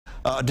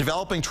a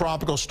developing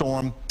tropical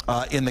storm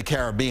in the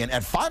Caribbean.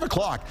 At 5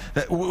 o'clock,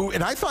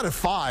 and I thought at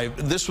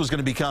 5 this was going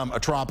to become a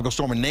tropical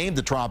storm and named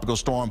the tropical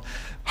storm.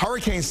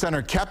 Hurricane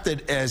Center kept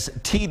it as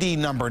TD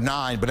number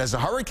 9, but as the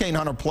Hurricane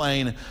Hunter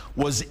plane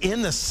was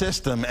in the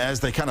system as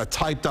they kind of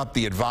typed up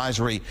the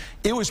advisory,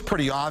 it was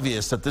pretty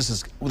obvious that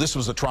this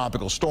was a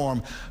tropical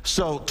storm.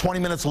 So 20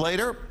 minutes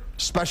later,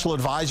 special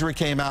advisory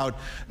came out.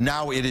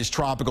 Now it is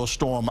Tropical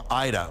Storm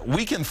Ida.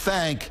 We can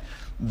thank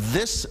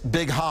this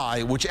big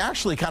high, which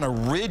actually kind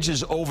of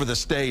ridges over the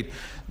state.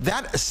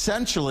 That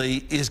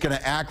essentially is going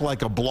to act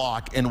like a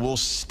block and will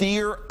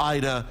steer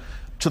Ida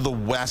to the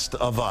west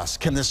of us.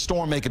 Can this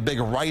storm make a big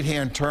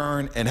right-hand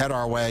turn and head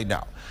our way?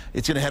 No.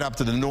 It's going to head up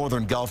to the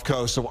northern Gulf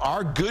Coast. So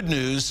our good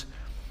news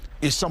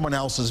is someone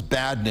else's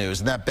bad news,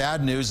 and that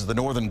bad news is the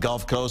northern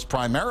Gulf Coast,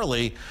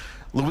 primarily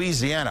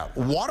Louisiana.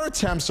 Water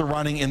temps are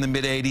running in the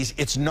mid-80s.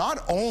 It's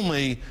not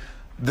only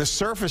the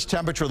surface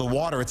temperature of the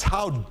water, it's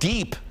how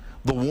deep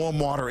the warm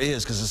water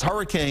is, because as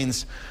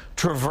hurricanes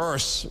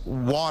traverse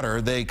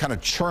water, they kind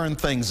of churn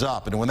things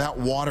up, and when that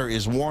water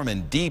is warm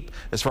and deep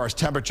as far as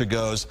temperature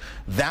goes,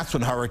 that's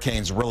when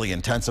hurricanes really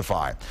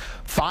intensify.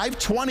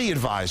 520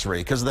 advisory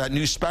because of that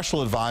new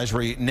special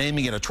advisory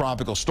naming it a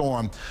tropical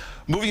storm,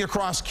 moving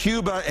across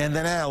Cuba, and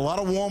then a lot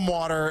of warm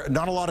water,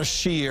 not a lot of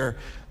shear,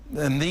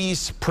 and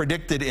these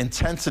predicted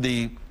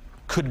intensity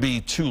could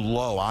be too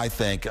low, I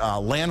think.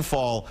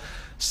 Landfall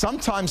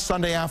sometime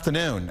Sunday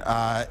afternoon,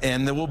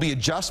 and there will be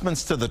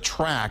adjustments to the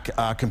track.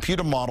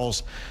 Computer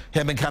models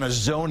have been kind of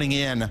zoning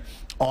in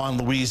on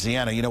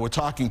Louisiana. You know, we're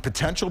talking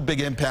potential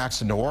big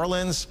impacts in New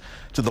Orleans.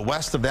 To the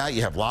west of that,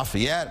 you have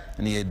Lafayette,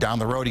 and down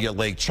the road, you get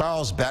Lake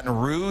Charles. Baton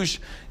Rouge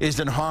is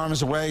in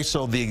harm's way,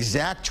 so the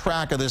exact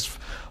track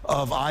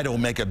of Ida will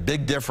make a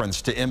big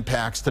difference to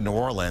impacts to New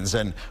Orleans.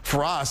 And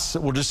for us,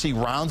 we'll just see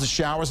rounds of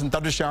showers and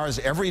thunder showers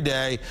every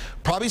day,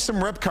 probably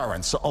some rip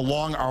currents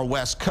along our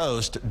west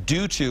coast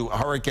due to a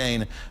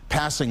hurricane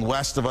passing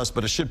west of us,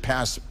 but it should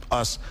pass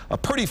us a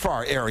pretty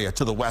far area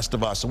to the west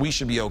of us, so we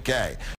should be okay.